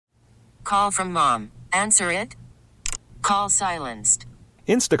Call from mom. Answer it. Call silenced.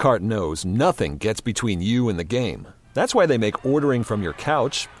 Instacart knows nothing gets between you and the game. That's why they make ordering from your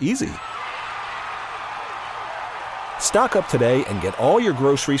couch easy. Stock up today and get all your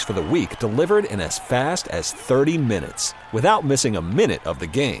groceries for the week delivered in as fast as 30 minutes without missing a minute of the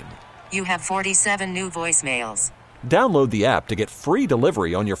game. You have 47 new voicemails. Download the app to get free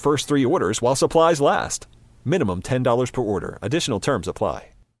delivery on your first 3 orders while supplies last. Minimum $10 per order. Additional terms apply.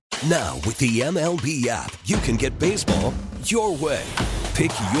 Now, with the MLB app, you can get baseball your way.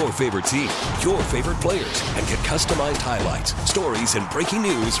 Pick your favorite team, your favorite players, and get customized highlights, stories, and breaking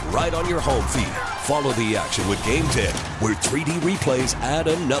news right on your home feed. Follow the action with Game 10, where 3D replays add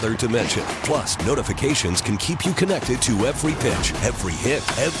another dimension. Plus, notifications can keep you connected to every pitch, every hit,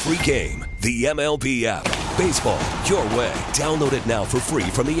 every game. The MLB app. Baseball your way. Download it now for free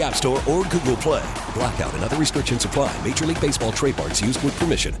from the App Store or Google Play. Blackout and other restrictions apply. Major League Baseball trademarks used with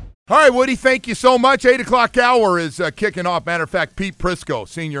permission. All right, Woody, thank you so much. 8 o'clock hour is kicking off. Matter of fact, Pete Prisco,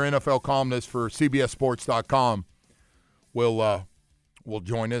 senior NFL columnist for CBSSports.com, will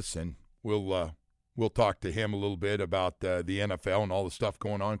join us, and we'll talk to him a little bit about the NFL and all the stuff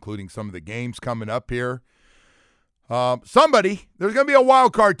going on, including some of the games coming up here. There's going to be a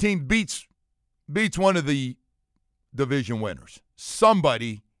wild card team beats one of the division winners.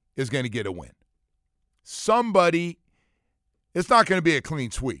 Somebody is going to get a win. It's not going to be a clean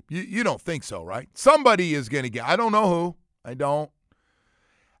sweep. You don't think so, right? Somebody is going to get – I don't know who. I don't.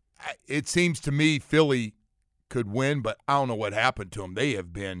 It seems to me Philly could win, but I don't know what happened to them. They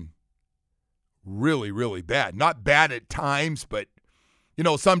have been really, really bad. Not bad at times, but,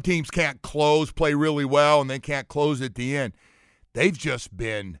 some teams can't close, play really well, and they can't close at the end. They've just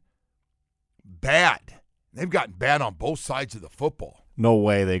been bad. They've gotten bad on both sides of the football. No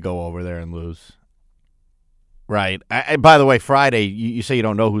way they go over there and lose. Right. By the way, Friday, you say you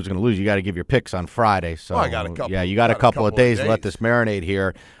don't know who's going to lose. You got to give your picks on Friday. So I got a couple. Yeah, you got a couple of days to let this marinate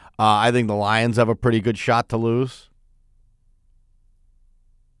here. I think the Lions have a pretty good shot to lose.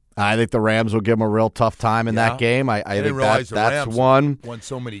 I think the Rams will give them a real tough time in that game. I think that's Rams one. Won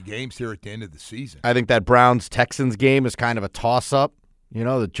so many games here at the end of the season. I think that Browns-Texans game is kind of a toss-up.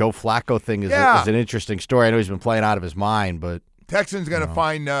 The Joe Flacco thing is an interesting story. I know he's been playing out of his mind, but Texans going to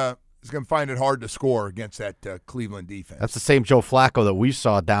find it hard to score against that Cleveland defense. That's the same Joe Flacco that we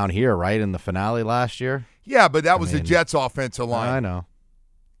saw down here, right, in the finale last year? Yeah, but that was the Jets' offensive line. I know.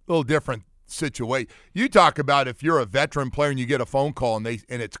 A little different situation. You talk about if you're a veteran player and you get a phone call and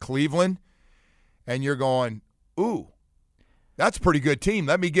it's Cleveland, and you're going, ooh, that's a pretty good team.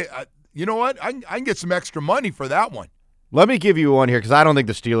 Let me get you know what? I can get some extra money for that one. Let me give you one here because I don't think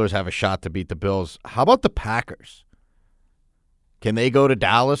the Steelers have a shot to beat the Bills. How about the Packers? Can they go to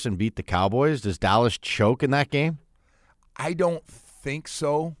Dallas and beat the Cowboys? Does Dallas choke in that game? I don't think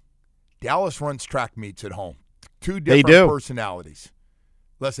so. Dallas runs track meets at home. Two different personalities.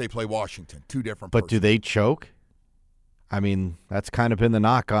 Unless they play Washington. Two different But do they choke? I mean, that's kind of been the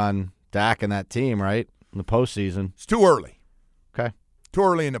knock on Dak and that team, right, in the postseason. It's too early. Okay. Too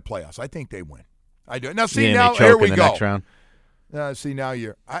early in the playoffs. I think they win. I do. Now, see, now here we go. Next round. See, now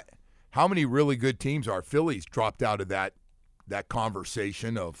how many really good teams are? Philly's dropped out of that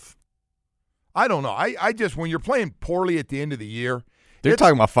conversation of, I don't know. I just, when you're playing poorly at the end of the year. They're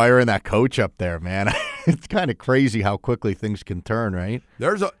talking about firing that coach up there, man. It's kind of crazy how quickly things can turn, right?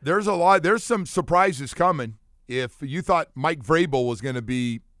 There's a lot. There's some surprises coming. If you thought Mike Vrabel was going to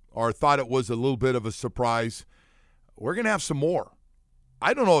be, or thought it was a little bit of a surprise, we're going to have some more.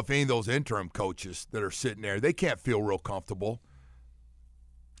 I don't know if any of those interim coaches that are sitting there, they can't feel real comfortable.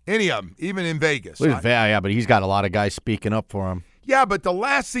 Any of them, even in Vegas. Yeah, but he's got a lot of guys speaking up for him. Yeah, but the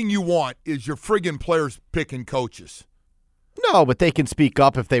last thing you want is your friggin' players picking coaches. No, but they can speak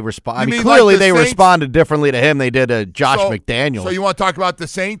up if they respond. I mean, clearly they responded differently to him. They did to Josh McDaniels. So you want to talk about the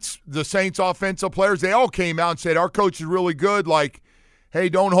Saints offensive players? They all came out and said, our coach is really good. Like, hey,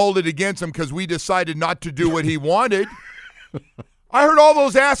 don't hold it against him because we decided not to do what he wanted. I heard all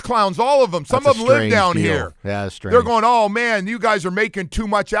those ass clowns, all of them. Some of them live down here. Yeah, that's strange. They're going, oh, man, you guys are making too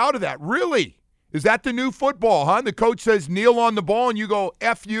much out of that. Really? Is that the new football, huh? The coach says kneel on the ball and you go,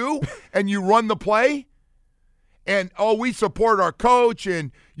 F you, and you run the play? And, we support our coach,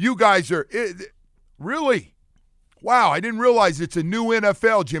 and you guys are really? Wow, I didn't realize it's a new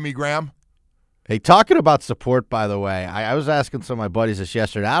NFL, Jimmy Graham. Hey, talking about support, by the way, I was asking some of my buddies this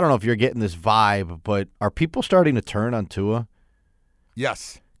yesterday. I don't know if you're getting this vibe, but are people starting to turn on Tua?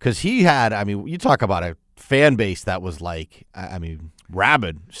 Yes. Because he had, you talk about a fan base that was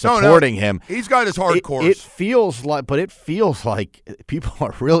rabid supporting him. He's got his hardcores. It feels like people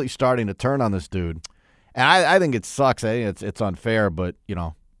are really starting to turn on this dude. And I think it sucks. I think it's unfair, but,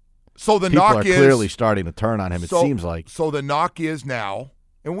 So the People knock are is clearly starting to turn on him, it seems like. So the knock is now,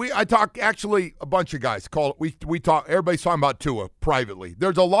 and I talk, actually, a bunch of guys call it, we talk, everybody's talking about Tua privately.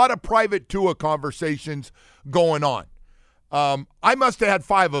 There's a lot of private Tua conversations going on. I must have had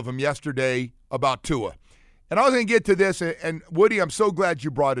 5 of them yesterday about Tua. And I was going to get to this, and Woody, I'm so glad you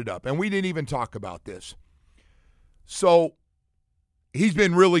brought it up, and we didn't even talk about this. So he's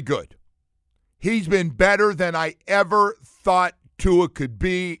been really good. He's been better than I ever thought Tua could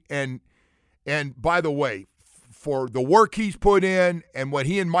be, and by the way, for the work he's put in and what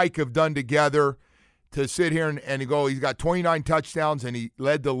he and Mike have done together to sit here and go, he's got 29 touchdowns and he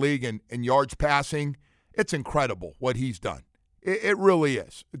led the league in yards passing. It's incredible what he's done. It really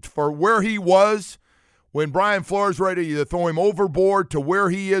is. For where he was when Brian Flores ready to throw him overboard to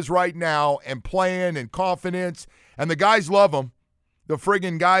where he is right now and playing and confidence, and the guys love him. The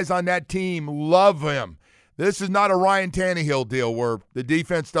friggin' guys on that team love him. This is not a Ryan Tannehill deal where the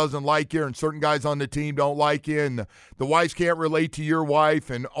defense doesn't like you and certain guys on the team don't like you and the wives can't relate to your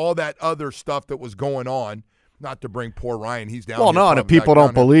wife and all that other stuff that was going on. Not to bring poor Ryan. He's down. Well, no, and if people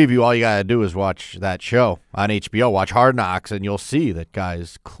don't believe you, all you got to do is watch that show on HBO, watch Hard Knocks, and you'll see that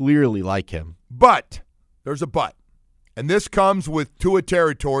guys clearly like him. But there's a but. And this comes with Tua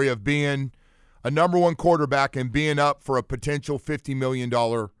territory of being a number 1 quarterback and being up for a potential $50 million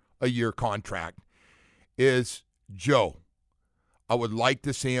a year contract. Is Joe. I would like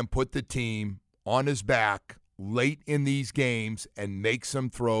to see him put the team on his back late in these games and make some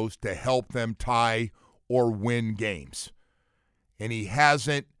throws to help them tie or win games. And he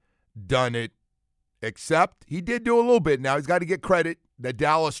hasn't done it, except he did do a little bit. Now he's got to get credit. That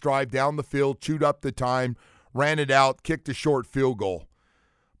Dallas drive down the field, chewed up the time, ran it out, kicked a short field goal.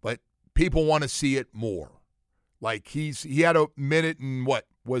 But people want to see it more. Like he had a minute and what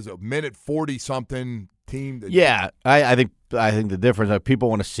was a minute 40-something team. Yeah, I think the difference is people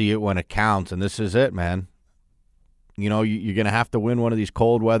want to see it when it counts, and this is it, man. You know, you're going to have to win one of these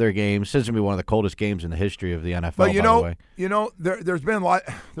cold weather games. This is going to be one of the coldest games in the history of the NFL, but by the way. There's been a lot.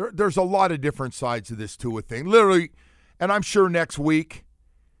 There's a lot of different sides to this Tua thing. Literally, and I'm sure next week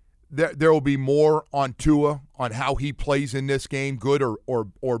there will be more on Tua, on how he plays in this game, good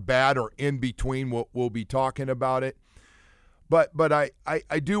or bad or in between. We'll be talking about it. But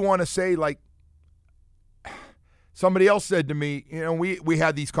I do want to say, like, somebody else said to me, you know, we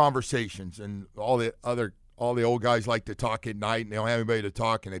had these conversations, and all the old guys like to talk at night, and they don't have anybody to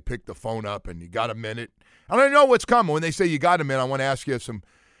talk, and they pick the phone up, and you got a minute. I don't know what's coming. When they say you got a minute, I want to ask you some,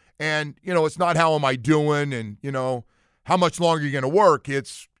 and, you know, it's not how am I doing, and, you know, how much longer you're going to work.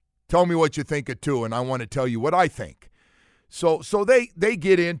 It's tell me what you think of Tua, and I want to tell you what I think. So they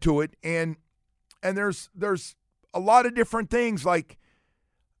get into it, and there's a lot of different things. Like,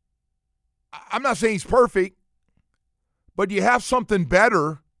 I'm not saying he's perfect, but you have something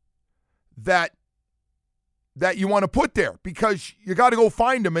better that you want to put there, because you got to go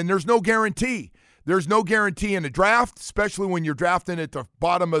find them, and there's no guarantee. There's no guarantee in a draft, especially when you're drafting at the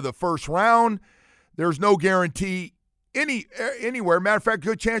bottom of the first round. There's no guarantee anywhere. Matter of fact,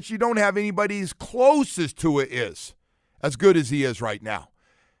 good chance you don't have anybody as close as Tua is, as good as he is right now.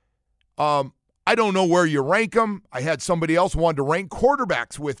 I don't know where you rank them. I had somebody else wanted to rank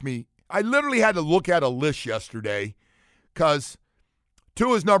quarterbacks with me. I literally had to look at a list yesterday because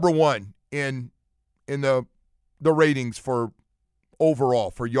Tua's number 1 in the ratings for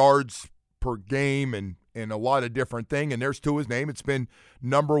overall, for yards per game and a lot of different things. And there's Tua's name. It's been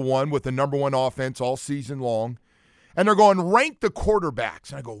number 1 with the number 1 offense all season long. And they're going, rank the quarterbacks.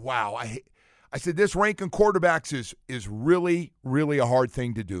 And I go, wow. I said, this ranking quarterbacks is really, really a hard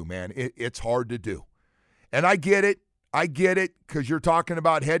thing to do, man. It's hard to do. And I get it. I get it, because you're talking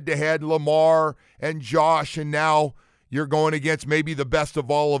about head-to-head Lamar and Josh, and now you're going against maybe the best of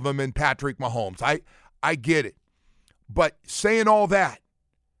all of them in Patrick Mahomes. I get it. But saying all that,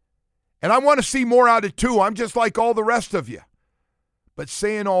 and I want to see more out of Tua. I'm just like all the rest of you. But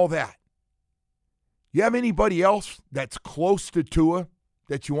saying all that, you have anybody else that's close to Tua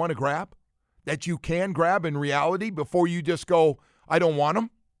that you want to grab, that you can grab in reality before you just go, I don't want him?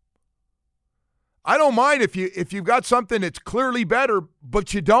 I don't mind if you've got something that's clearly better,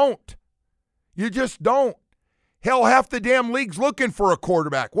 but you don't. You just don't. Hell, half the damn league's looking for a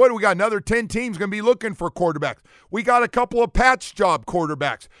quarterback. What do we got? Another 10 teams going to be looking for quarterbacks. We got a couple of patch job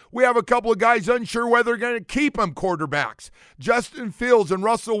quarterbacks. We have a couple of guys unsure whether they're going to keep them quarterbacks. Justin Fields and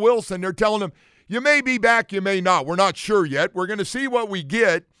Russell Wilson, they're telling them, you may be back, you may not. We're not sure yet. We're going to see what we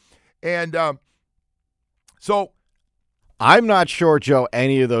get. And so I'm not sure, Joe,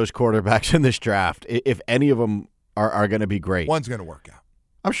 any of those quarterbacks in this draft, if any of them are going to be great. One's going to work out.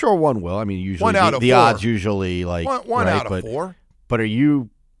 I'm sure one will. I mean, usually one out of the four. Odds usually like one right, out of 4. But are you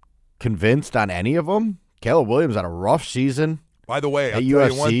convinced on any of them. Caleb Williams had a rough season. By the way, at I'll tell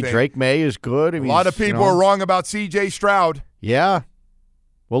you one USC, thing. Drake May is good. A lot of people are wrong about C.J. Stroud. Yeah.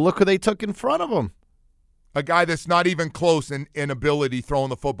 Well, look who they took in front of him. A guy that's not even close in ability throwing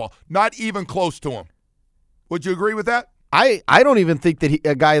the football. Not even close to him. Would you agree with that? I don't even think that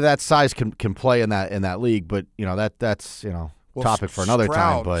a guy that size can play in that league, but that's topic for another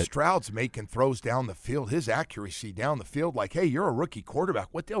time. But Stroud's making throws down the field. His accuracy down the field, like, hey, you're a rookie quarterback.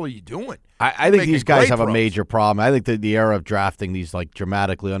 What the hell are you doing? I think these guys have a major problem. I think that the era of drafting these like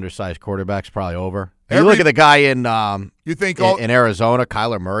dramatically undersized quarterbacks is probably over. You look at the guy in in Arizona,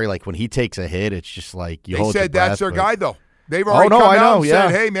 Kyler Murray. Like when he takes a hit, it's just like you hold your breath. They said that's their guy, though. They've already come out and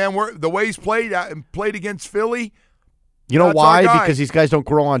said, hey, man, the way he's played against Philly. You know why? Because these guys don't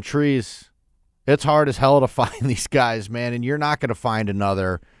grow on trees. It's hard as hell to find these guys, man, and you're not going to find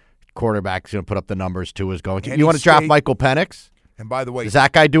another quarterback who's going to put up the numbers Tua's going to. You want to draft Michael Penix? And by the way, does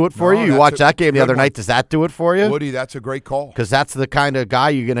that guy do it for you? You watched that game the other night. Does that do it for you? Woody, that's a great call. Because that's the kind of guy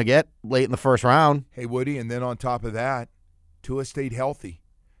you're going to get late in the first round. Hey, Woody, and then on top of that, Tua stayed healthy.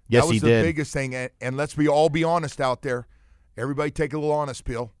 Yes, he did. That was the biggest thing, and let's all be honest out there. Everybody take a little honest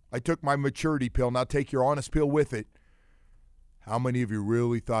pill. I took my maturity pill. Now take your honest pill with it. How many of you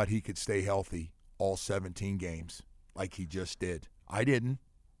really thought he could stay healthy all 17 games like he just did? I didn't.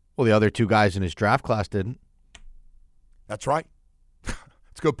 Well, the other two guys in his draft class didn't. That's right.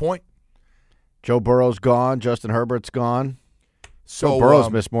 That's a good point. Joe Burrow's gone. Justin Herbert's gone. So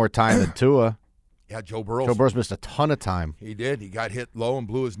Burrow's missed more time than Tua. Yeah, Joe Burrow's missed a ton of time. He did. He got hit low and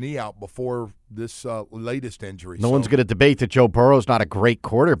blew his knee out before this latest injury. No one's going to debate that Joe Burrow's not a great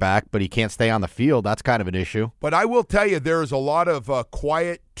quarterback, but he can't stay on the field. That's kind of an issue. But I will tell you, there is a lot of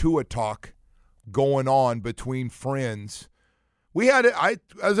quiet Tua talk going on between friends. I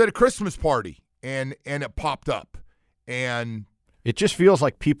was at a Christmas party, and it popped up. And it just feels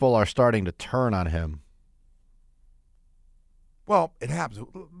like people are starting to turn on him. Well, it happens.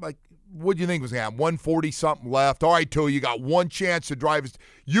 Like, what do you think was going to happen? 140-something left. All right, Tua, you got one chance to drive us.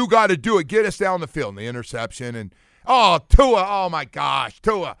 You got to do it. Get us down the field. And the interception. And, Tua, oh, my gosh,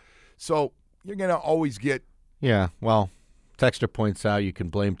 Tua. So you're going to always get. Yeah, well, Texter points out you can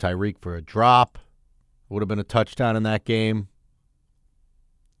blame Tyreek for a drop. Would have been a touchdown in that game.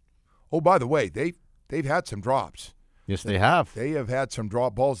 Oh, by the way, they've had some drops. Yes, they have. They have had some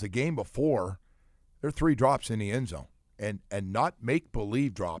drop balls. The game before, there are 3 drops in the end zone. And not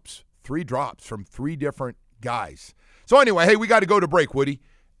make-believe drops. 3 drops from 3 different guys. So anyway, hey, we got to go to break, Woody.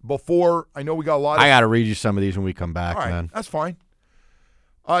 Before, I know we got a lot of. I got to read you some of these when we come back, all right, man. That's fine.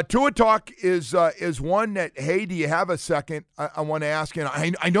 Tua Talk is one that, hey, do you have a second? I want to ask you.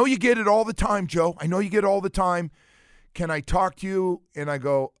 I know you get it all the time, Joe. I know you get it all the time. Can I talk to you? And I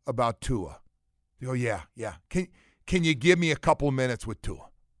go, about Tua. You go, yeah. Can you give me a couple of minutes with Tua?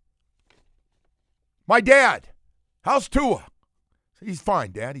 My dad. How's Tua? He's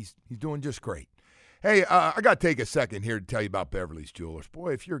fine, Dad. He's doing just great. Hey, I got to take a second here to tell you about Beverly's Jewelers.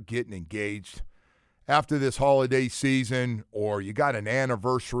 Boy, if you're getting engaged after this holiday season, or you got an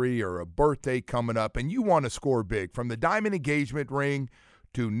anniversary or a birthday coming up and you want to score big, from the diamond engagement ring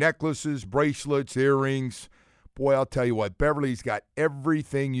to necklaces, bracelets, earrings, boy, I'll tell you what, Beverly's got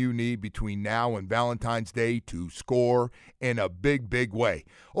everything you need between now and Valentine's Day to score in a big, big way.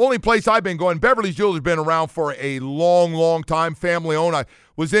 Only place I've been going, Beverly's Jewelers has been around for a long, long time, family owned. I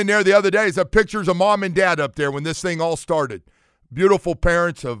was in there the other day. There's pictures of Mom and Dad up there when this thing all started. Beautiful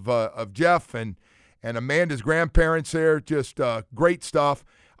parents of Jeff and Amanda's grandparents there, just great stuff.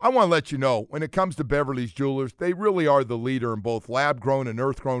 I want to let you know, when it comes to Beverly's Jewelers, they really are the leader in both lab-grown and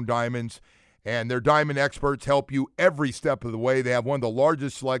earth-grown diamonds. And their diamond experts help you every step of the way. They have one of the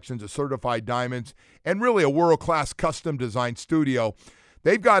largest selections of certified diamonds and really a world-class custom design studio.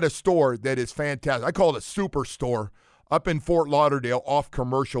 They've got a store that is fantastic. I call it a super store up in Fort Lauderdale off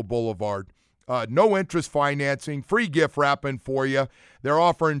Commercial Boulevard. No interest financing, free gift wrapping for you. They're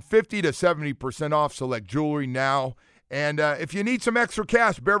offering 50 to 70% off select jewelry now. And if you need some extra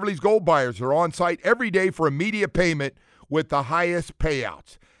cash, Beverly's Gold Buyers are on site every day for immediate payment with the highest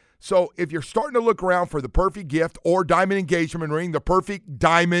payouts. So if you're starting to look around for the perfect gift or diamond engagement ring, the perfect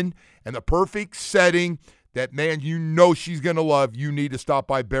diamond and the perfect setting that, man, you know she's going to love, you need to stop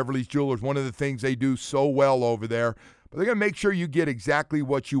by Beverly's Jewelers. One of the things they do so well over there. But they're going to make sure you get exactly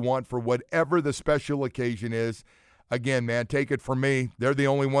what you want for whatever the special occasion is. Again, man, take it from me. They're the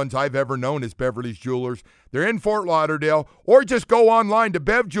only ones I've ever known as Beverly's Jewelers. They're in Fort Lauderdale, or just go online to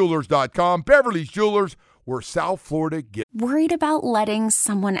bevjewelers.com. Beverly's Jewelers, where South Florida gets. Worried about letting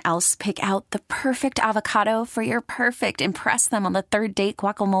someone else pick out the perfect avocado for your perfect impress them on the third date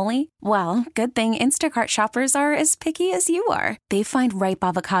guacamole? Well, good thing Instacart shoppers are as picky as you are. They find ripe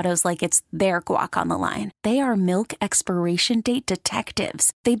avocados like it's their guac on the line. They are milk expiration date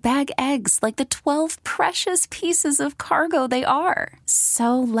detectives. They bag eggs like the 12 precious pieces of cargo they are.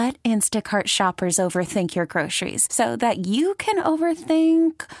 So let Instacart shoppers overthink your groceries so that you can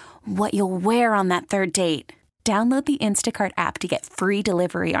overthink what you'll wear on that third date. Download the Instacart app to get free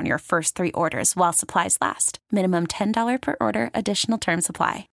delivery on your first 3 orders while supplies last. Minimum $10 per order. Additional terms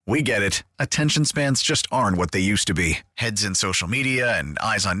apply. We get it. Attention spans just aren't what they used to be. Heads in social media and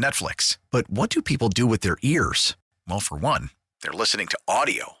eyes on Netflix. But what do people do with their ears? Well, for one, they're listening to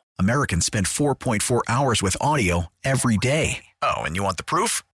audio. Americans spend 4.4 hours with audio every day. Oh, and you want the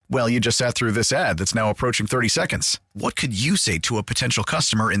proof? Well, you just sat through this ad that's now approaching 30 seconds. What could you say to a potential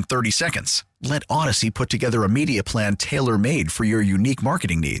customer in 30 seconds? Let Odyssey put together a media plan tailor-made for your unique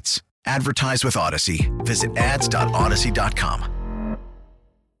marketing needs. Advertise with Odyssey. Visit ads.odyssey.com.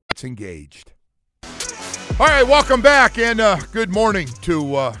 It's engaged. All right, welcome back, and good morning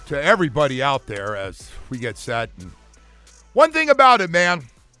to everybody out there as we get set. And one thing about it, man,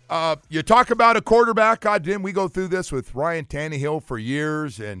 you talk about a quarterback. God, didn't we go through this with Ryan Tannehill for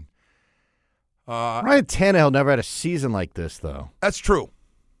years? And Ryan Tannehill never had a season like this, though. That's true.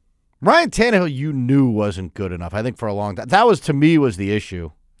 Ryan Tannehill, you knew wasn't good enough. I think for a long time. That was, to me, was the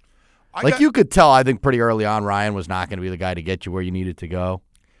issue. You could tell, I think, pretty early on, Ryan was not going to be the guy to get you where you needed to go.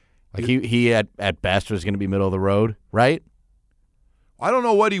 Like he at best was going to be middle of the road, right? I don't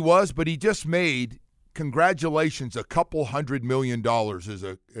know what he was, but he just made, congratulations, a couple $100 million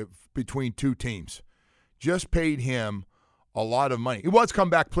between two teams. Just paid him a lot of money. He was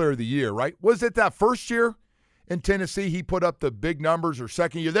comeback player of the year, right? Was it that first year in Tennessee he put up the big numbers, or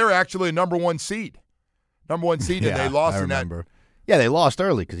second year? They were actually a number one seed. And they lost in that. Yeah, they lost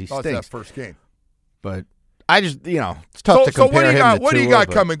early because he lost stinks. That first game. But I just, it's tough to compare him to Tua. What do you got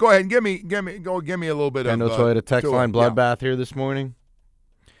coming? Go ahead and give me a little bit of. I know Toyota text line bloodbath here this morning.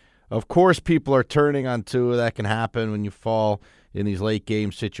 Of course, people are turning on Tua. That can happen when you fall in these late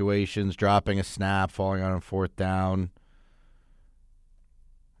game situations, dropping a snap, falling on a fourth down.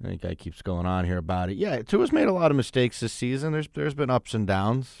 I think guy keeps going on here about it. Yeah, Tua's made a lot of mistakes this season. There's been ups and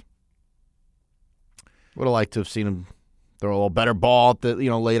downs. Would have liked to have seen him throw a little better ball at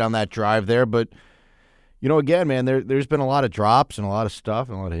late on that drive there, but. Again, man, there's been a lot of drops and a lot of stuff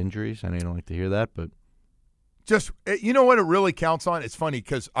and a lot of injuries. I know you don't like to hear that, but just you know what it really counts on? It's funny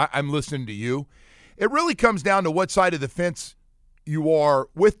because I'm listening to you. It really comes down to what side of the fence you are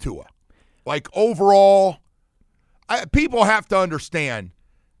with Tua. Like overall, people have to understand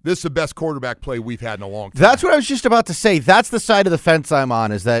this is the best quarterback play we've had in a long time. That's what I was just about to say. That's the side of the fence I'm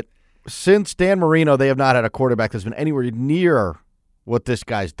on, is that since Dan Marino, they have not had a quarterback that's been anywhere near what this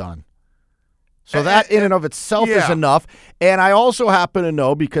guy's done. So that in and of itself is enough. And I also happen to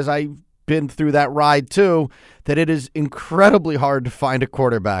know, because I've been through that ride too, that it is incredibly hard to find a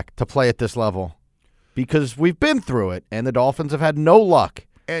quarterback to play at this level because we've been through it, and the Dolphins have had no luck.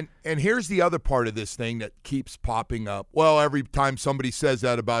 And here's the other part of this thing that keeps popping up. Well, every time somebody says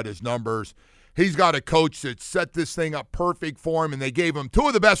that about his numbers, he's got a coach that set this thing up perfect for him, and they gave him two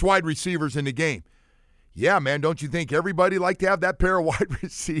of the best wide receivers in the game. Yeah, man, don't you think everybody like to have that pair of wide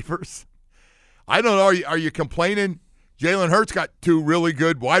receivers? I don't know. Are you complaining? Jalen Hurts got two really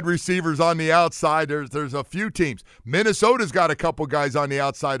good wide receivers on the outside. There's a few teams. Minnesota's got a couple guys on the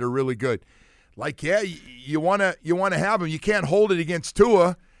outside that are really good. Like, yeah, you want to have him. You can't hold it against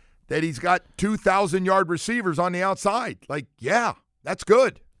Tua that he's got 2,000-yard receivers on the outside. Like, yeah, that's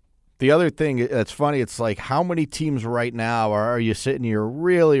good. The other thing that's funny, it's like how many teams right now are you sitting here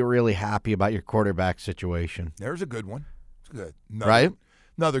really, really happy about your quarterback situation? There's a good one. It's good. Right?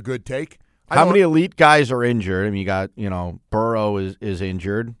 Another good take. How many elite guys are injured? I mean, you got, Burrow is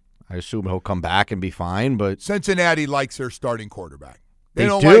injured. I assume he'll come back and be fine. But Cincinnati likes their starting quarterback. They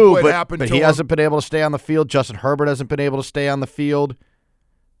don't like what happened to him. But he hasn't been able to stay on the field. Justin Herbert hasn't been able to stay on the field.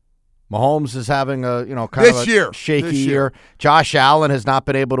 Mahomes is having a shaky year. Josh Allen has not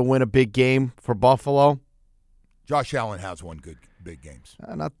been able to win a big game for Buffalo. Josh Allen has won good big games.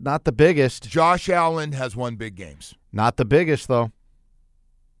 Not the biggest. Josh Allen has won big games. Not the biggest, though.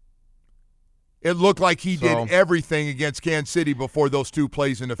 It looked like he did everything against Kansas City before those two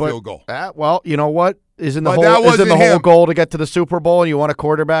plays in the field goal. Well, you know what? Isn't the whole goal to get to the Super Bowl and you want a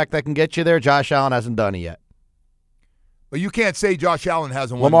quarterback that can get you there? Josh Allen hasn't done it yet. But you can't say Josh Allen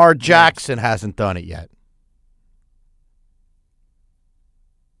hasn't won. Lamar Jackson hasn't done it yet.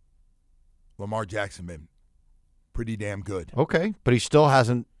 Lamar Jackson been pretty damn good. Okay, but he still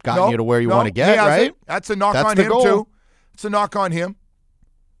hasn't gotten you to where you want to get, right? That's a knock on him, too. It's a knock on him.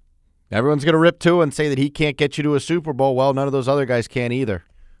 Everyone's going to rip Tua and say that he can't get you to a Super Bowl. Well, none of those other guys can either.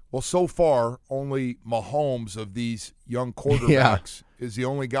 Well, so far, only Mahomes of these young quarterbacks is the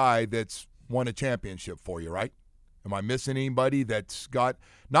only guy that's won a championship for you, right? Am I missing anybody that's got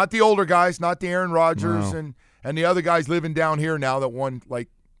 – not the older guys, not the Aaron Rodgers and the other guys living down here now that won like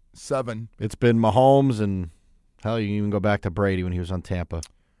 7. It's been Mahomes and, hell, you can even go back to Brady when he was on Tampa. I'm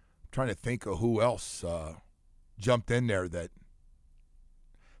trying to think of who else jumped in there that –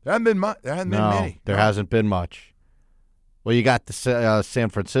 there hasn't been many. There hasn't been much. Well, you got the San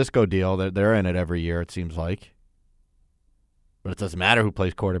Francisco deal. They're in it every year, it seems like. But it doesn't matter who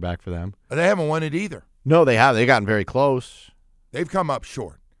plays quarterback for them. They haven't won it either. No, they have. They've gotten very close. They've come up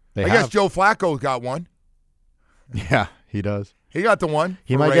short. I guess Joe Flacco's got one. Yeah, he does. He got the one.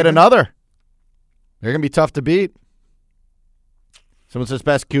 He might get another. They're going to be tough to beat. Someone says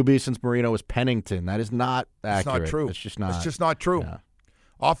best QB since Marino was Pennington. That is not accurate. It's not true. It's just not. It's just not true. Yeah.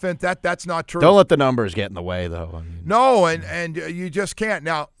 Offense, that's not true. Don't let the numbers get in the way, though. I mean, no, and you just can't.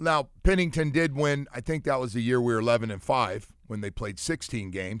 Now Pennington did win. I think that was the year we were 11-5 when they played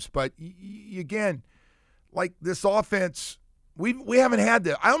 16 games. But again, like this offense, we haven't had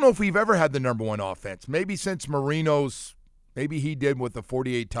the. I don't know if we've ever had the number one offense. Maybe since Marino's. Maybe he did with the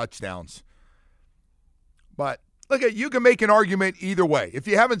 48 touchdowns. But look at you can make an argument either way. If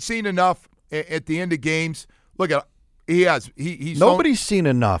you haven't seen enough at the end of games, look at. He has. He's nobody's seen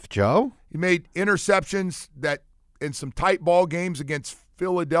enough, Joe. He made interceptions that in some tight ball games against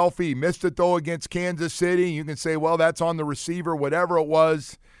Philadelphia. He missed it, though, against Kansas City. You can say, well, that's on the receiver, whatever it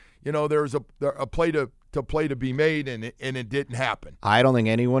was. You know, there was a play to be made, and it didn't happen. I don't think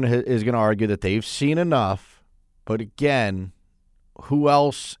anyone is going to argue that they've seen enough. But, again, who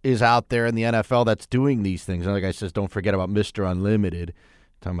else is out there in the NFL that's doing these things? And like I said, don't forget about Mr. Unlimited.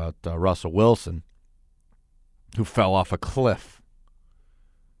 I'm talking about Russell Wilson. Who fell off a cliff.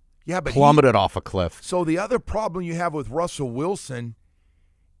 Yeah, but plummeted off a cliff. So the other problem you have with Russell Wilson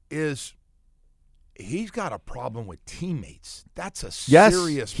is he's got a problem with teammates. That's a serious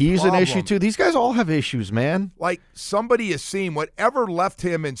problem. Yes, he's an issue too. These guys all have issues, man. Like somebody has seen whatever left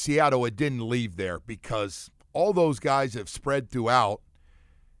him in Seattle, it didn't leave there because all those guys have spread throughout.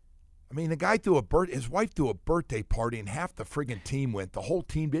 I mean, the guy his wife threw a birthday party, and half the friggin' team went. The whole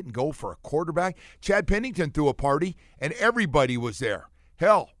team didn't go for a quarterback. Chad Pennington threw a party, and everybody was there.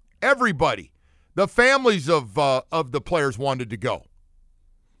 Hell, everybody. The families of the players wanted to go.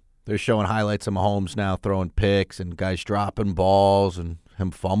 They're showing highlights of Mahomes now throwing picks and guys dropping balls and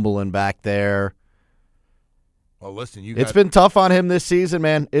him fumbling back there. Well, listen, it's been tough on him this season,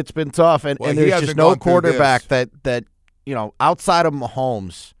 man. It's been tough, and there's just no quarterback that outside of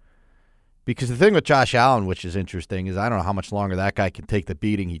Mahomes. Because the thing with Josh Allen, which is interesting, is I don't know how much longer that guy can take the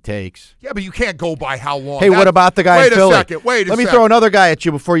beating he takes. Yeah, but you can't go by how long. Hey, what about the guy in Philly? Wait a second. Let me throw another guy at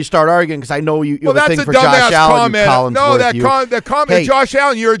you before you start arguing, because I know you have a thing for Josh Allen. That comment, Josh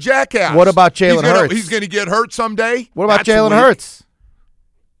Allen, you're a jackass. What about Jalen Hurts? He's going to get hurt someday? What about Jalen Hurts?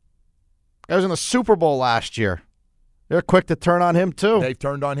 He was in the Super Bowl last year. They're quick to turn on him, too. They've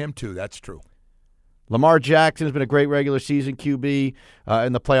turned on him, too. That's true. Lamar Jackson has been a great regular season QB.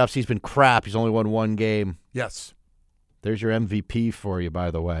 In the playoffs, he's been crap. He's only won one game. Yes. There's your MVP for you,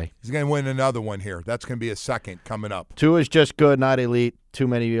 by the way. He's going to win another one here. That's going to be a second coming up. Tua is just good, not elite. Too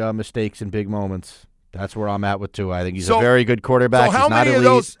many mistakes in big moments. That's where I'm at with Tua. I think he's a very good quarterback. So how many of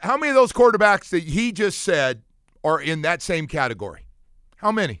those quarterbacks that he just said are in that same category?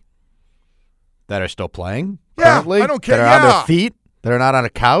 How many? That are still playing? Yeah, currently? I don't care. That are on their feet? That are not on a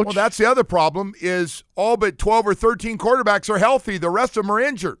couch? Well, that's the other problem is all but 12 or 13 quarterbacks are healthy. The rest of them are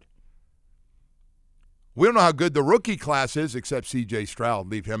injured. We don't know how good the rookie class is except C.J. Stroud.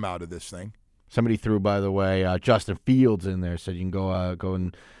 Leave him out of this thing. Somebody threw, by the way, Justin Fields in there. Said you can go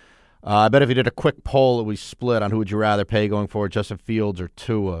and I bet if you did a quick poll that we split on who would you rather pay going forward, Justin Fields or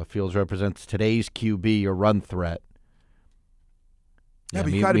Tua. Fields represents today's QB, your run threat. Yeah,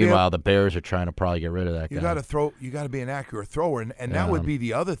 but meanwhile, the Bears are trying to probably get rid of that guy. You got to be an accurate thrower, and that would be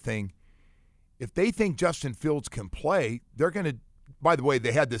the other thing. If they think Justin Fields can play, they're going to. By the way,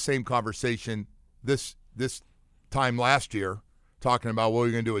 they had the same conversation this time last year, talking about what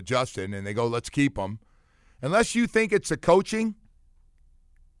we're going to do with Justin, and they go, "Let's keep him." Unless you think it's the coaching,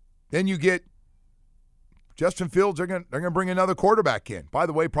 then you get Justin Fields. They're going to bring another quarterback in. By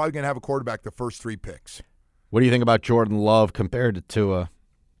the way, probably going to have a quarterback the first 3 picks. What do you think about Jordan Love compared to Tua?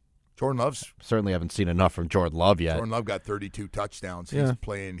 Jordan Love's certainly haven't seen enough from Jordan Love yet. Jordan Love got 32 touchdowns. He's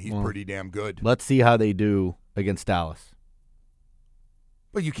playing. He's pretty damn good. Let's see how they do against Dallas.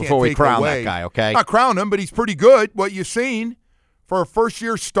 But you can't before we take crown away, that guy, okay? Not crown him, but he's pretty good. What you've seen for a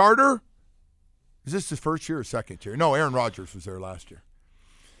first-year starter, Is this his first year or second year? No, Aaron Rodgers was there last year.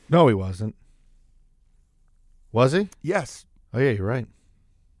 No, he wasn't. Was he? Yes. Oh, yeah, you're right.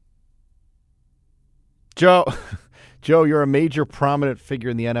 Joe, you're a major prominent figure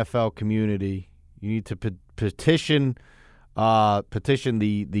in the NFL community. You need to petition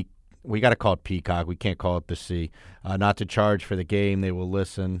the we got to call it Peacock. We can't call it the C. Not to charge for the game. They will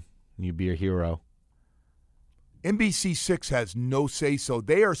listen. You'd be a hero. NBC6 has no say-so.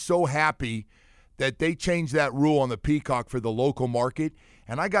 They are so happy that they changed that rule on the Peacock for the local market.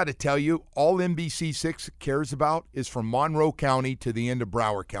 And I got to tell you, all NBC6 cares about is from Monroe County to the end of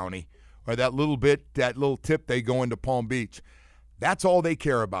Broward County, or that little tip they go into Palm Beach. That's all they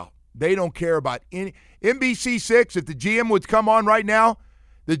care about. They don't care about any NBC6. If the GM would come on right now,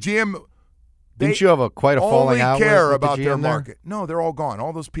 the GM didn't you have quite a falling out? Only care about the their market. No, they're all gone.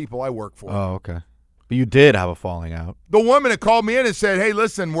 All those people I work for. Oh, okay. But you did have a falling out. The woman that called me in and said, "Hey,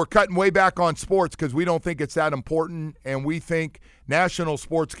 listen, we're cutting way back on sports because we don't think it's that important, and we think national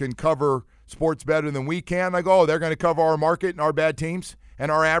sports can cover sports better than we can." I go, "Oh, they're going to cover our market and our bad teams and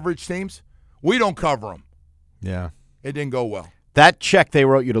our average teams. We don't cover them." Yeah, it didn't go well. That check they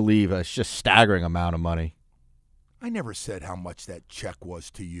wrote you to leave is just staggering amount of money. I never said how much that check was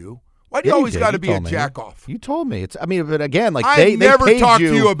to you. Why do you always got to be a jack-off? You told me. But again, like they never talked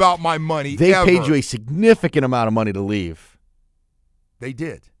to you about my money. They ever. paid you a significant amount of money to leave. They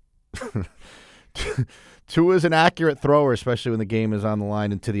did. Tua is an accurate thrower, especially when the game is on the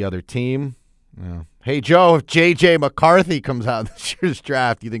line and to the other team. Yeah. Hey, Joe, if J.J. McCarthy comes out in this year's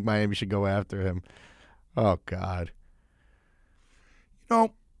draft, do you think Miami should go after him? Oh, God.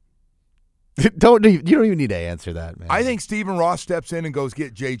 No. You don't even need to answer that, man. I think Stephen Ross steps in and goes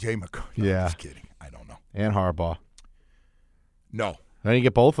get J.J. McCarthy. Yeah. I'm just kidding. I don't know. And Harbaugh. No. Then you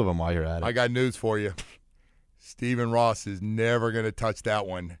get both of them while you're at it. I got news for you. Stephen Ross is never going to touch that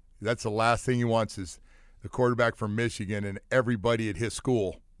one. That's the last thing he wants is the quarterback from Michigan and everybody at his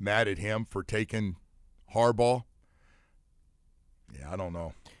school mad at him for taking Harbaugh. Yeah, I don't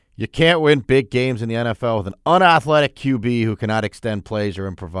know. You can't win big games in the NFL with an unathletic QB who cannot extend plays or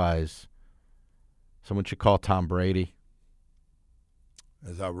improvise. Someone should call Tom Brady.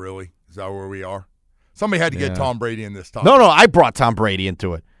 Is that really? Is that where we are? Somebody had to get Tom Brady in this topic. No, I brought Tom Brady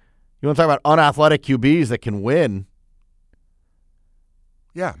into it. You want to talk about unathletic QBs that can win?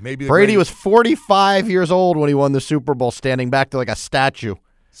 Yeah, maybe. Brady was 45 years old when he won the Super Bowl, standing back to like a statue.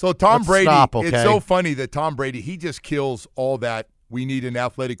 So Tom Brady, it's so funny that Tom Brady, he just kills all that. We need an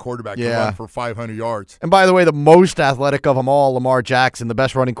athletic quarterback to run for 500 yards. And by the way, the most athletic of them all, Lamar Jackson, the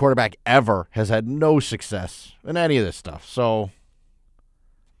best running quarterback ever, has had no success in any of this stuff. So,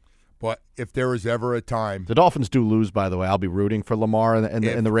 but if there was ever a time, the Dolphins do lose. By the way, I'll be rooting for Lamar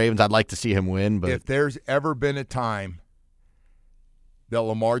and the Ravens. I'd like to see him win. But if there's ever been a time that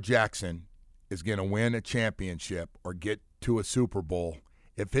Lamar Jackson is going to win a championship or get to a Super Bowl,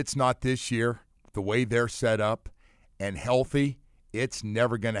 if it's not this year, the way they're set up and healthy, it's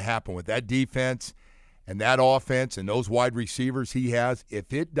never going to happen with that defense and that offense and those wide receivers he has.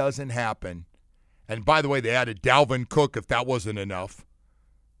 If it doesn't happen, and by the way, they added Dalvin Cook if that wasn't enough.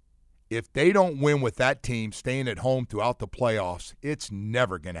 If they don't win with that team staying at home throughout the playoffs, it's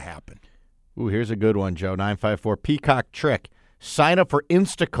never going to happen. Ooh, here's a good one, Joe. 954 Peacock Trick. Sign up for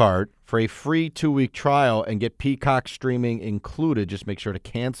Instacart for a free 2-week trial and get Peacock streaming included. Just make sure to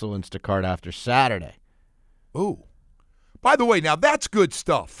cancel Instacart after Saturday. Ooh. By the way, now that's good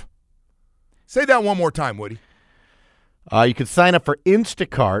stuff. Say that one more time, Woody. You can sign up for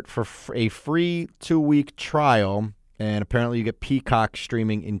Instacart for a free 2-week trial, and apparently you get Peacock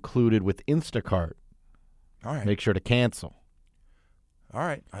streaming included with Instacart. All right. Make sure to cancel. All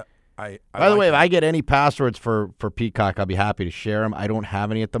right. By the way, if I get any passwords for Peacock, I'll be happy to share them. I don't have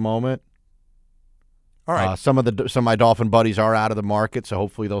any at the moment. All right. Some of my Dolphin buddies are out of the market, so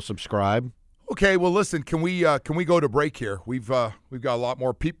hopefully they'll subscribe. Okay, well, listen, can we go to break here? We've got a lot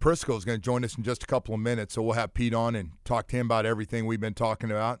more. Pete Prisco is going to join us in just a couple of minutes, so we'll have Pete on and talk to him about everything we've been talking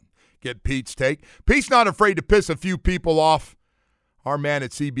about. Get Pete's take. Pete's not afraid to piss a few people off. Our man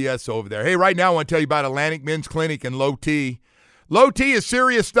at CBS over there. Hey, right now I want to tell you about Atlantic Men's Clinic and Low T. Low T is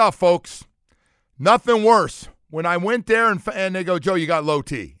serious stuff, folks. Nothing worse. When I went there and they go, Joe, you got low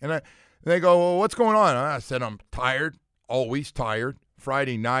T. And they go, well, what's going on? I said, I'm tired, always tired.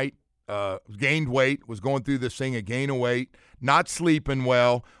 Friday night. Gained weight, was going through this thing of gain of weight, not sleeping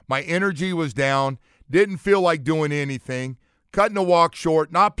well. My energy was down, didn't feel like doing anything, cutting the walk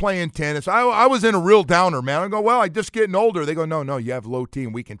short, not playing tennis. I was in a real downer, man. I go, well, I'm just getting older. They go, no, you have low T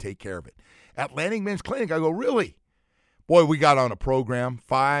and we can take care of it. Atlantic Men's Clinic, I go, really? Boy, we got on a program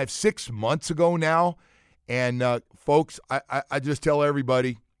 5-6 months ago now. And, folks, I just tell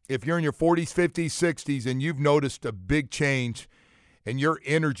everybody, if you're in your 40s, 50s, 60s, and you've noticed a big change in your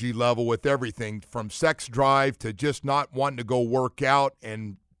energy level with everything from sex drive to just not wanting to go work out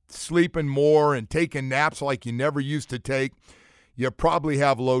and sleeping more and taking naps like you never used to take, you probably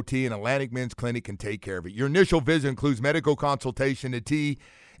have low T, and Atlantic Men's Clinic can take care of it. Your initial visit includes medical consultation, a T,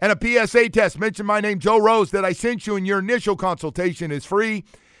 and a PSA test. Mention my name, Joe Rose, that I sent you, and your initial consultation is free.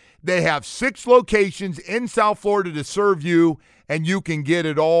 They have 6 locations in South Florida to serve you, and you can get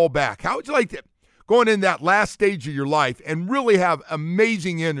it all back. How would you like to go in that last stage of your life and really have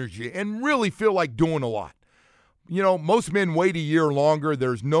amazing energy and really feel like doing a lot? You know, most men wait a year longer.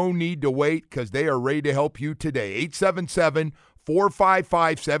 There's no need to wait because they are ready to help you today.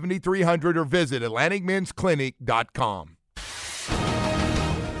 877-455-7300 or visit AtlanticMen'sClinic.com.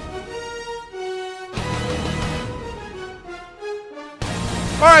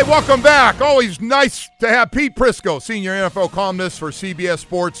 All right, welcome back. Always nice to have Pete Prisco, senior NFL columnist for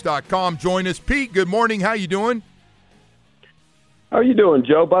CBSSports.com, join us. Pete, good morning. How you doing? How are you doing,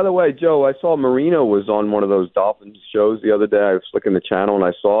 Joe? By the way, Joe, I saw Marino was on one of those Dolphins shows the other day. I was flicking the channel and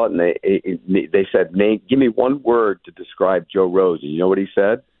I saw it, and they said, "Nate, give me one word to describe Joe Rose." And you know what he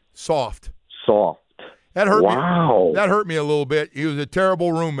said? Soft. Soft. That hurt wow. me. That hurt me a little bit. He was a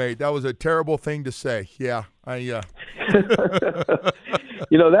terrible roommate. That was a terrible thing to say. Yeah,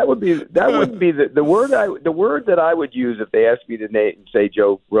 You know, that would be the word that I would use if they asked me to say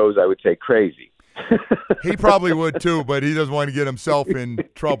Joe Rose. I would say crazy. He probably would too, but he doesn't want to get himself in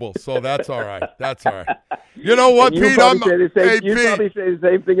trouble, so that's all right. That's all right. You know what, Pete? Probably say the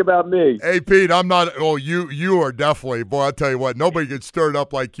same thing about me. Hey, Pete, I'm not. Oh, you are definitely. Boy, I'll tell you what. Nobody gets stirred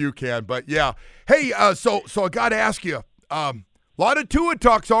up like you can. But yeah. Hey, so I got to ask you. A lot of Tua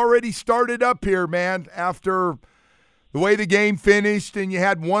talks already started up here, man. After the way the game finished, and you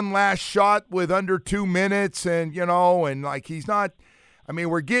had one last shot with under 2 minutes, and like he's not. I mean,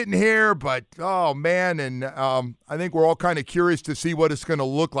 we're getting here, but, oh, man, and I think we're all kind of curious to see what it's going to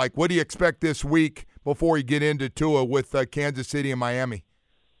look like. What do you expect this week before you get into Tua with Kansas City and Miami?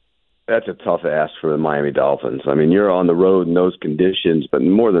 That's a tough ask for the Miami Dolphins. I mean, you're on the road in those conditions, but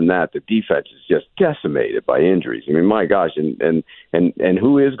more than that, the defense is just decimated by injuries. I mean, my gosh, and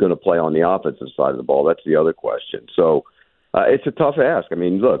who is going to play on the offensive side of the ball? That's the other question. So it's a tough ask. I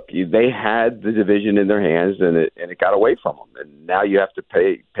mean, look, they had the division in their hands, and it got away from them. And now you have to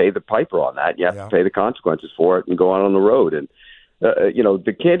pay the piper on that. You have to pay the consequences for it and go out on the road. And,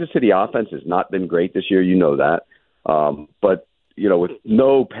 the Kansas City offense has not been great this year. You know that. But, with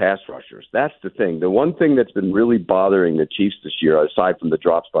no pass rushers, that's the thing. The one thing that's been really bothering the Chiefs this year, aside from the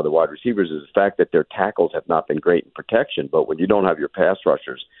drops by the wide receivers, is the fact that their tackles have not been great in protection. But when you don't have your pass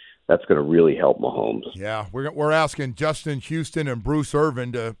rushers, that's going to really help Mahomes. Yeah, we're asking Justin Houston and Bruce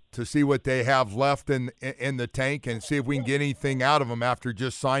Irvin to see what they have left in the tank and see if we can get anything out of them after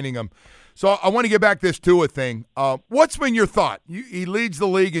just signing them. So I want to get back this Tua thing. What's been your thought? He leads the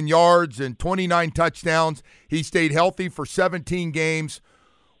league in yards and 29 touchdowns. He stayed healthy for 17 games.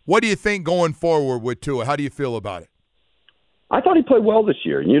 What do you think going forward with Tua? How do you feel about it? I thought he played well this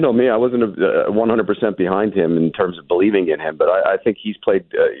year. You know me, I wasn't 100% behind him in terms of believing in him, but I think he's played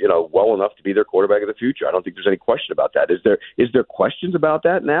well enough to be their quarterback of the future. I don't think there's any question about that. Is there questions about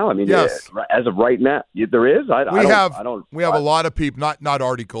that now? I mean, yes. As of right now, there is. We have a lot of people, not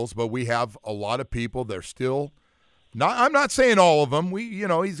articles, but we have a lot of people. They're still not. I'm not saying all of them.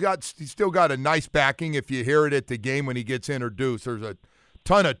 He's still got a nice backing. If you hear it at the game when he gets introduced, there's a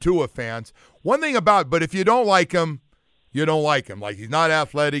ton of Tua fans. One thing but if you don't like him. You don't like him. Like, he's not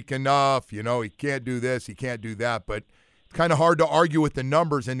athletic enough. He can't do this, he can't do that. But it's kind of hard to argue with the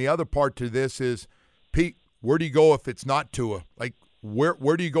numbers. And the other part to this is, Pete, where do you go if it's not Tua? Like,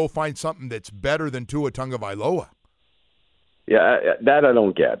 where do you go find something that's better than Tua Tagovailoa? Yeah, that I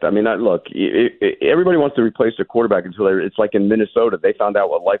don't get. I mean, look, everybody wants to replace their quarterback until it's like in Minnesota. They found out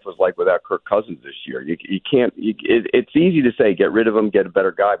what life was like without Kirk Cousins this year. You can't. It's easy to say get rid of him, get a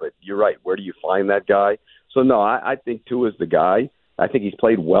better guy, but you're right. Where do you find that guy? So, no, I think Tua's the guy. I think he's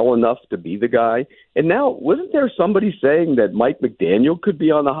played well enough to be the guy. And now, wasn't there somebody saying that Mike McDaniel could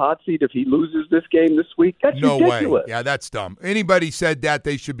be on the hot seat if he loses this game this week? That's ridiculous. No way. Yeah, that's dumb. Anybody said that,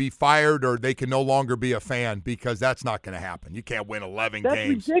 they should be fired or they can no longer be a fan because that's not going to happen. You can't win 11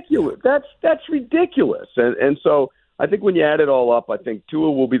 games. That's ridiculous. That's ridiculous. And so I think when you add it all up, I think Tua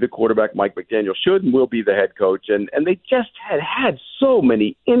will be the quarterback. Mike McDaniel should and will be the head coach. And they just had so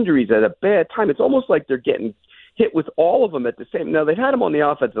many injuries at a bad time. It's almost like they're getting hit with all of them at the same. Now, they've had them on the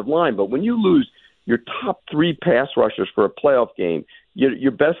offensive line, but when you lose your top 3 pass rushers for a playoff game,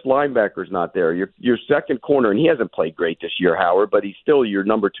 your best linebacker's not there. Your second corner, and he hasn't played great this year, Howard, but he's still your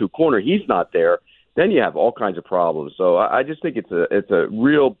number 2 corner. He's not there. then you have all kinds of problems. So I just think it's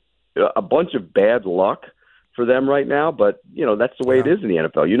a bunch of bad luck for them right now, but that's the way it is in the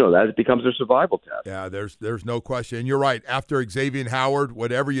NFL. That it becomes their survival test. Yeah, there's no question. And you're right. After Xavier Howard,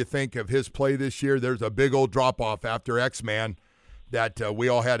 whatever you think of his play this year, there's a big old drop off after X-Man that we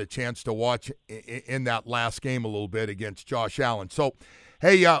all had a chance to watch in that last game a little bit against Josh Allen. So,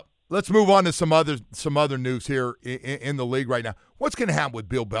 hey, let's move on to some other news here in the league right now. What's going to happen with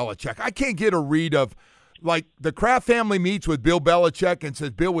Bill Belichick? I can't get a read of, like, the Kraft family meets with Bill Belichick and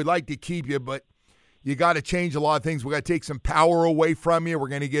says, Bill, we'd like to keep you, but you got to change a lot of things. We got to take some power away from you. We're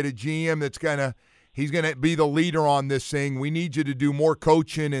going to get a GM he's going to be the leader on this thing. We need you to do more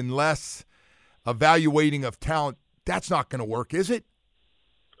coaching and less evaluating of talent. That's not going to work, is it?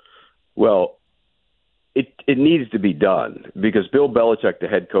 Well, it needs to be done because Bill Belichick, the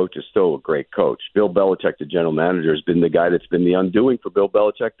head coach, is still a great coach. Bill Belichick, the general manager, has been the guy that's been the undoing for Bill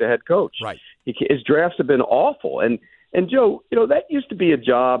Belichick, the head coach. Right. His drafts have been awful. And Joe, that used to be a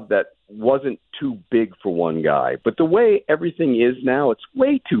job that wasn't too big for one guy. But the way everything is now, it's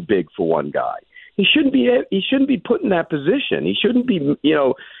way too big for one guy. He shouldn't be put in that position. He shouldn't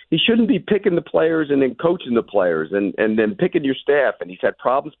be picking the players and then coaching the players and then picking your staff. And he's had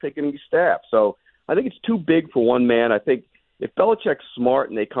problems picking his staff. So I think it's too big for one man. I think if Belichick's smart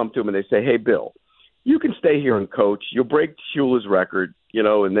and they come to him and they say, hey, Bill, you can stay here and coach. You'll break Shula's record,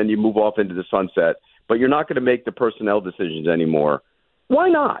 and then you move off into the sunset. But you're not going to make the personnel decisions anymore. Why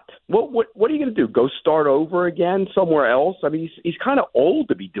not? What are you going to do? Go start over again somewhere else? I mean, he's kind of old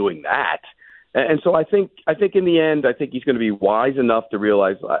to be doing that. And so I think in the end, I think he's going to be wise enough to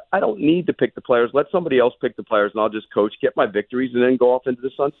realize I don't need to pick the players. Let somebody else pick the players, and I'll just coach, get my victories, and then go off into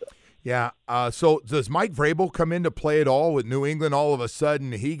the sunset. Yeah. So does Mike Vrabel come into play at all with New England? All of a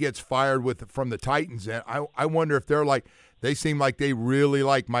sudden, he gets fired from the Titans, and I wonder if they seem like they really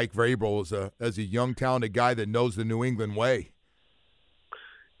like Mike Vrabel as a young, talented guy that knows the New England way.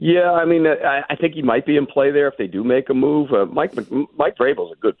 Yeah, I mean, I think he might be in play there if they do make a move. Mike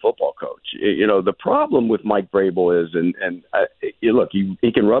Vrabel's a good football coach. The problem with Mike Vrabel is, look,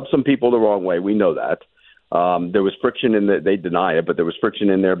 he can rub some people the wrong way. We know that. There was friction in they deny it, but there was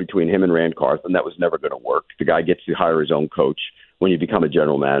friction in there between him and Rand Carthon. That was never going to work. The guy gets to hire his own coach when you become a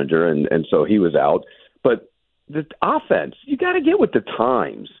general manager, and so he was out. But the offense, you got to get with the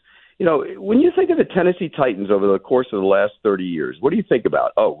times. When you think of the Tennessee Titans over the course of the last 30 years, what do you think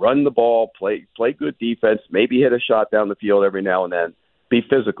about? Oh, run the ball, play good defense, maybe hit a shot down the field every now and then, be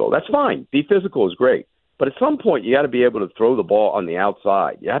physical. That's fine. Be physical is great. But at some point, you got to be able to throw the ball on the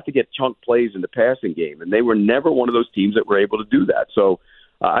outside. You have to get chunk plays in the passing game, and they were never one of those teams that were able to do that. So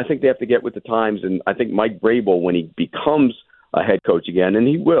I think they have to get with the times, and I think Mike Vrabel, when he becomes a head coach again, and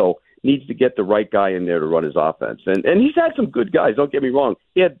he will, needs to get the right guy in there to run his offense. And he's had some good guys, don't get me wrong.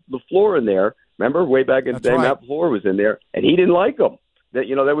 He had LaFleur in there. Remember, way back in the day, Matt LaFleur was in there, and he didn't like him. That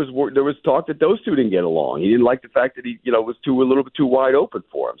there was talk that those two didn't get along. He didn't like the fact that he was a little bit too wide open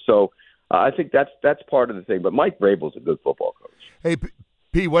for him. So I think that's part of the thing. But Mike Vrabel's a good football coach. Hey,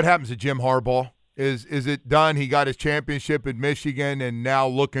 Pete, what happens to Jim Harbaugh? Is it done? He got his championship in Michigan, and now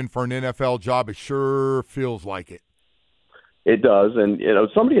looking for an NFL job. It sure feels like it. It does, and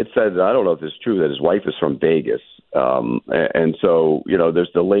somebody had said, I don't know if it's true, that his wife is from Vegas, and so there's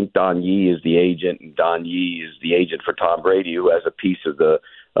the link. Don Yee is the agent, and Don Yee is the agent for Tom Brady, who has a piece of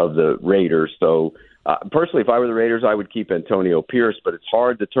the Raiders. So personally, if I were the Raiders, I would keep Antonio Pierce, but it's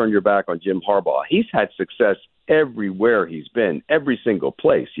hard to turn your back on Jim Harbaugh. He's had success everywhere he's been, every single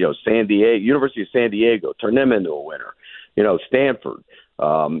place. San Diego, University of San Diego, turned them into a winner. Stanford, the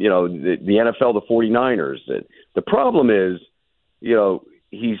NFL, the 49ers. The problem is,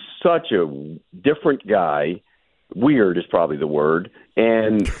 he's such a different guy. Weird is probably the word,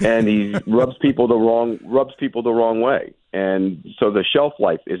 and he rubs people the wrong way, and so the shelf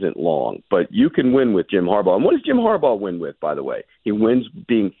life isn't long. But you can win with Jim Harbaugh. And what does Jim Harbaugh win with? By the way, he wins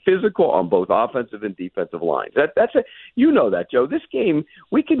being physical on both offensive and defensive lines. That's it. You know that, Joe. This game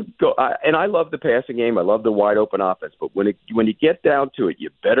we can go, and I love the passing game. I love the wide open offense. But when you get down to it, you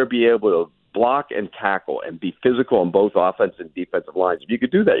better be able to block and tackle and be physical on both offensive and defensive lines. If you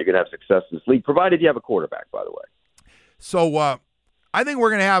could do that, you're going to have success in this league, provided you have a quarterback, by the way. So I think we're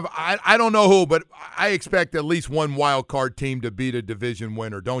going to have, I don't know who, but I expect at least one wild card team to beat a division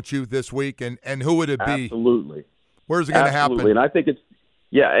winner, don't you, this week? And who would it be? Absolutely. Where's it going to happen? And I think it's,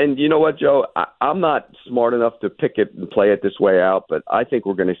 and you know what, Joe? I'm not smart enough to pick it and play it this way out, but I think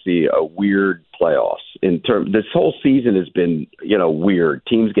we're going to see a weird playoffs. This whole season has been, weird.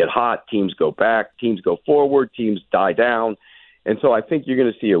 Teams get hot, teams go back, teams go forward, teams die down. And so I think you're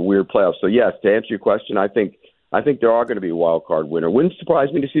going to see a weird playoff. So, yes, to answer your question, I think I think there are going to be a wild card winner. Wouldn't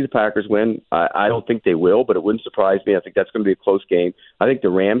surprise me to see the Packers win. I don't think they will, but it wouldn't surprise me. I think that's going to be a close game. I think the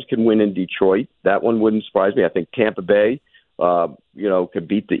Rams can win in Detroit. That one wouldn't surprise me. I think Tampa Bay, could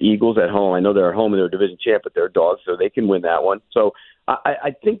beat the Eagles at home. I know they're at home and they're a division champ, but they're dogs, so they can win that one. So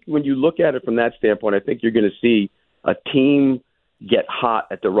I think when you look at it from that standpoint, I think you're going to see a team get hot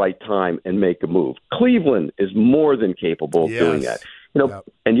at the right time and make a move. Cleveland is more than capable of doing that.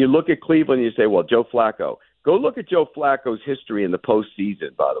 And you look at Cleveland and you say, well, Joe Flacco. Go look at Joe Flacco's history in the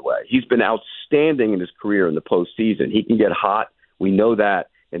postseason, by the way. He's been outstanding in his career in the postseason. He can get hot. We know that.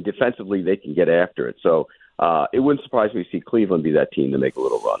 And defensively, they can get after it. So it wouldn't surprise me to see Cleveland be that team to make a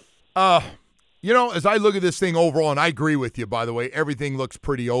little run. As I look at this thing overall, and I agree with you, by the way, everything looks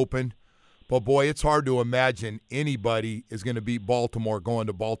pretty open. But, boy, it's hard to imagine anybody is going to beat Baltimore going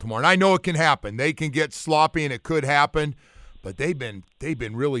to Baltimore. And I know it can happen. They can get sloppy, and it could happen. But they've been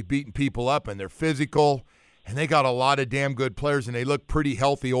really beating people up, and they're physical. And they got a lot of damn good players, and they look pretty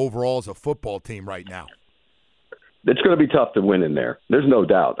healthy overall as a football team right now. It's going to be tough to win in there. There's no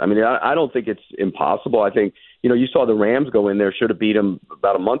doubt. I mean, I don't think it's impossible. I think, you saw the Rams go in there, should have beat them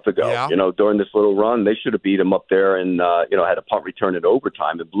about a month ago. Yeah. During this little run, they should have beat them up there and, had a punt return in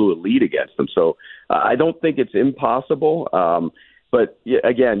overtime and blew a lead against them. So I don't think it's impossible. But,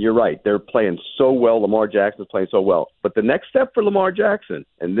 again, you're right. They're playing so well. Lamar Jackson's playing so well. But the next step for Lamar Jackson,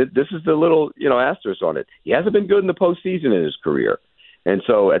 and this is the little, asterisk on it, he hasn't been good in the postseason in his career. And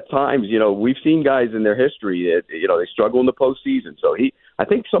so at times, we've seen guys in their history that, they struggle in the postseason. So I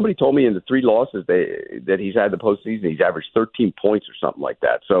think somebody told me in the 3 losses that he's had in the postseason, he's averaged 13 points or something like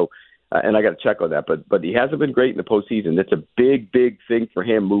that. So, and I got to check on that, but he hasn't been great in the postseason. That's a big, big thing for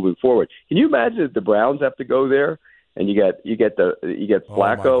him moving forward. Can you imagine if the Browns have to go there? And you get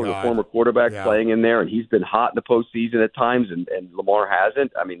Flacco, the former quarterback, playing in there, and he's been hot in the postseason at times, and Lamar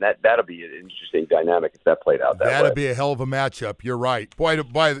hasn't. I mean, that'll be an interesting dynamic if that played out that way. That'd be a hell of a matchup. You're right. Boy,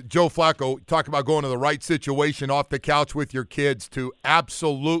 Joe Flacco, talk about going to the right situation off the couch with your kids to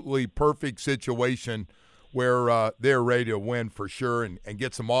absolutely perfect situation where they're ready to win for sure and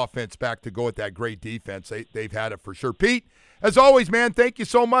get some offense back to go with that great defense. They've had it for sure. Pete, as always, man, thank you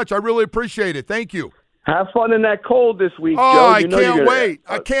so much. I really appreciate it. Thank you. Have fun in that cold this week, Joe. I can't wait.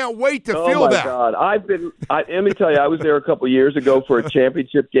 I can't wait to feel that. Oh, my God. Let me tell you, I was there a couple of years ago for a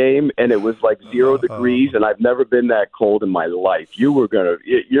championship game, and it was like 0 degrees, and I've never been that cold in my life. You're going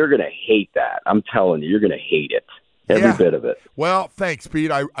to hate that. I'm telling you, you're going to hate it. Every bit of it. Well, thanks,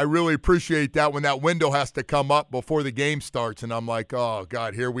 Pete. I really appreciate that when that window has to come up before the game starts, and I'm like, oh,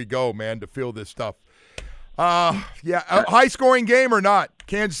 God, here we go, man, to feel this stuff. A high-scoring game or not?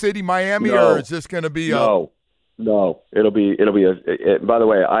 Kansas City, Miami, or is this going to be No. It'll be by the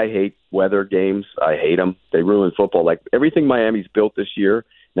way, I hate weather games. I hate them. They ruin football. Like everything Miami's built this year,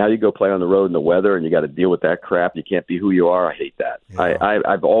 now you go play on the road in the weather and you got to deal with that crap. You can't be who you are. I hate that. Yeah.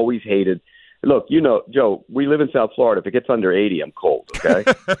 I've always hated. Look, Joe, we live in South Florida. If it gets under 80, I'm cold, okay?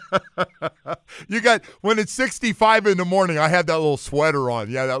 When it's 65 in the morning, I have that little sweater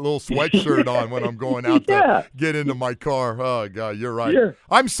on. Yeah, that little sweatshirt on when I'm going out to get into my car. Oh, God, you're right. Yeah.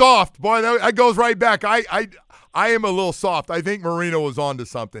 I'm soft. Boy, that goes right back. I am a little soft. I think Marino was on to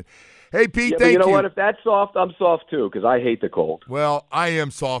something. Hey, Pete, thank you. You know what? If that's soft, I'm soft too because I hate the cold. Well, I am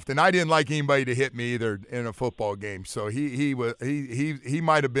soft, and I didn't like anybody to hit me either in a football game. So he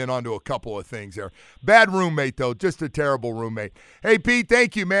might have been onto a couple of things there. Bad roommate though, just a terrible roommate. Hey, Pete,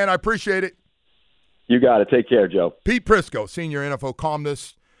 thank you, man. I appreciate it. You got it. Take care, Joe. Pete Prisco, senior NFL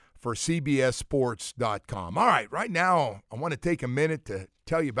columnist for CBSSports.com. All right now I want to take a minute to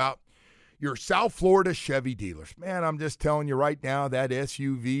tell you about your South Florida Chevy dealers. Man, I'm just telling you right now, that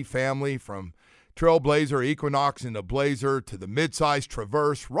SUV family from Trailblazer, Equinox, and the Blazer to the midsize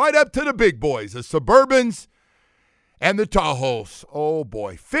Traverse, right up to the big boys, the Suburbans and the Tahoes. Oh,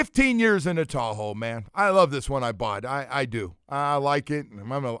 boy. 15 years in a Tahoe, man. I love this one I bought. I do. I like it. I'm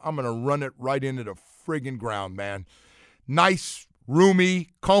gonna run it right into the friggin' ground, man. Nice, roomy,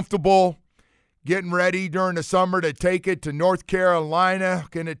 comfortable. Getting ready during the summer to take it to North Carolina.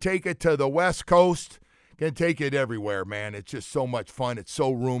 Going to take it to the West Coast. Going to take it everywhere, man. It's just so much fun. It's so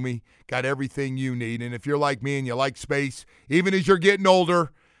roomy. Got everything you need. And if you're like me and you like space, even as you're getting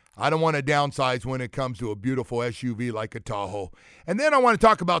older, I don't want to downsize when it comes to a beautiful SUV like a Tahoe. And then I want to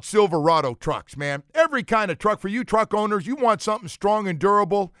talk about Silverado trucks, man. Every kind of truck for you truck owners. You want something strong and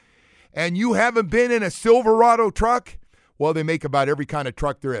durable, and you haven't been in a Silverado truck? Well, they make about every kind of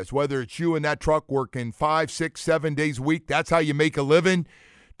truck there is, whether it's you in that truck working 5, 6, 7 days a week. That's how you make a living,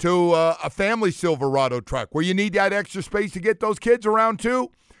 to a family Silverado truck where you need that extra space to get those kids around too.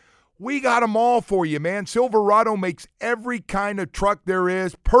 We got them all for you, man. Silverado makes every kind of truck there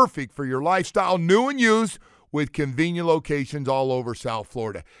is perfect for your lifestyle, new and used, with convenient locations all over South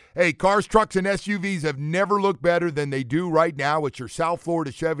Florida. Hey, cars, trucks, and SUVs have never looked better than they do right now at your South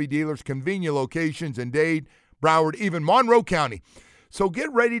Florida Chevy dealers, convenient locations in Dade, Broward, even Monroe County. So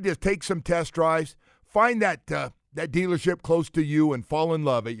get ready to take some test drives. Find that dealership close to you and fall in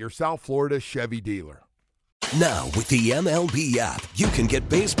love at your South Florida Chevy dealer. Now, with the MLB app, you can get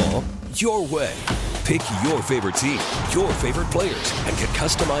baseball your way. Pick your favorite team, your favorite players, and get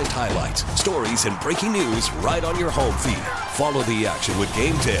customized highlights, stories, and breaking news right on your home feed. Follow the action with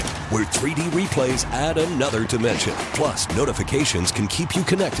Game 10, where 3D replays add another dimension. Plus, notifications can keep you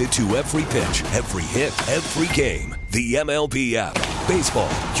connected to every pitch, every hit, every game. The MLB app. Baseball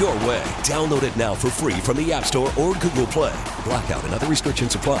your way. Download it now for free from the App Store or Google Play. Blackout and other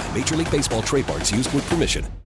restrictions apply. Major League Baseball trademarks used with permission.